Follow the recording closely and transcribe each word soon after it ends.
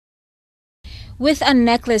With a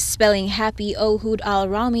necklace spelling Happy, Ohud Al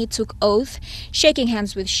Rami took oath, shaking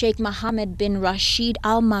hands with Sheikh Mohammed bin Rashid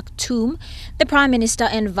Al Maktoum, the Prime Minister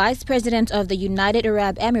and Vice President of the United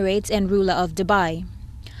Arab Emirates and ruler of Dubai.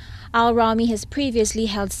 Al Rami has previously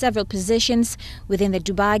held several positions within the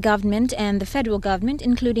Dubai government and the federal government,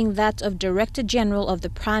 including that of Director General of the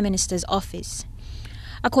Prime Minister's Office.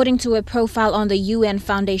 According to a profile on the UN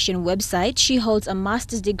Foundation website, she holds a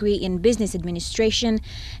master's degree in business administration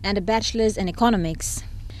and a bachelor's in economics.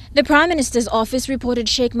 The Prime Minister's office reported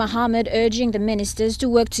Sheikh Mohammed urging the ministers to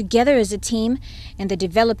work together as a team in the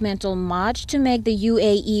developmental march to make the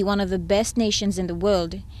UAE one of the best nations in the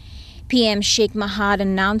world. PM Sheikh Mohammed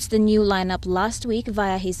announced the new lineup last week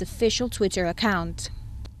via his official Twitter account.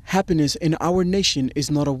 Happiness in our nation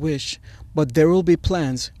is not a wish, but there will be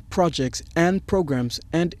plans, projects and programs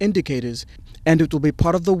and indicators, and it will be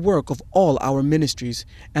part of the work of all our ministries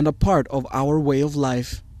and a part of our way of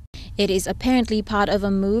life. It is apparently part of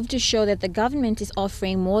a move to show that the government is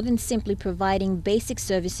offering more than simply providing basic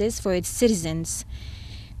services for its citizens.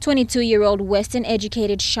 22-year-old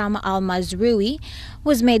Western-educated Shama Al-Mazrui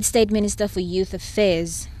was made State Minister for Youth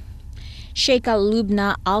Affairs. Sheikha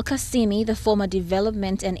Lubna Al-Qasimi, the former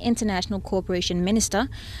Development and International Cooperation Minister,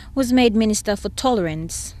 was made Minister for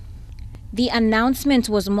Tolerance. The announcement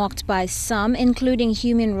was mocked by some, including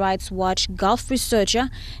Human Rights Watch Gulf researcher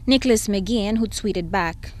Nicholas McGeehan, who tweeted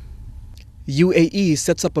back, UAE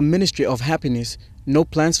sets up a Ministry of Happiness. No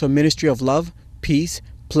plans for Ministry of Love, Peace,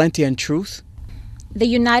 Plenty and Truth? The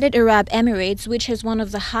United Arab Emirates, which has one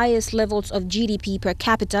of the highest levels of GDP per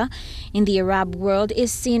capita in the Arab world,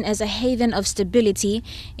 is seen as a haven of stability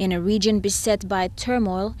in a region beset by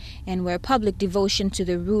turmoil and where public devotion to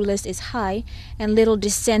the rulers is high and little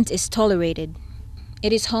dissent is tolerated.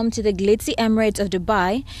 It is home to the glitzy Emirates of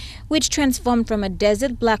Dubai, which transformed from a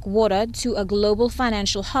desert black water to a global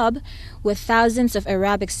financial hub where thousands of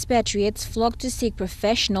Arab expatriates flock to seek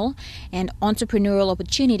professional and entrepreneurial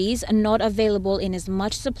opportunities not available in as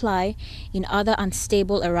much supply in other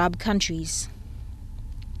unstable Arab countries.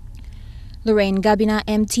 Lorraine Gabina,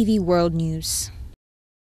 EMTV World News.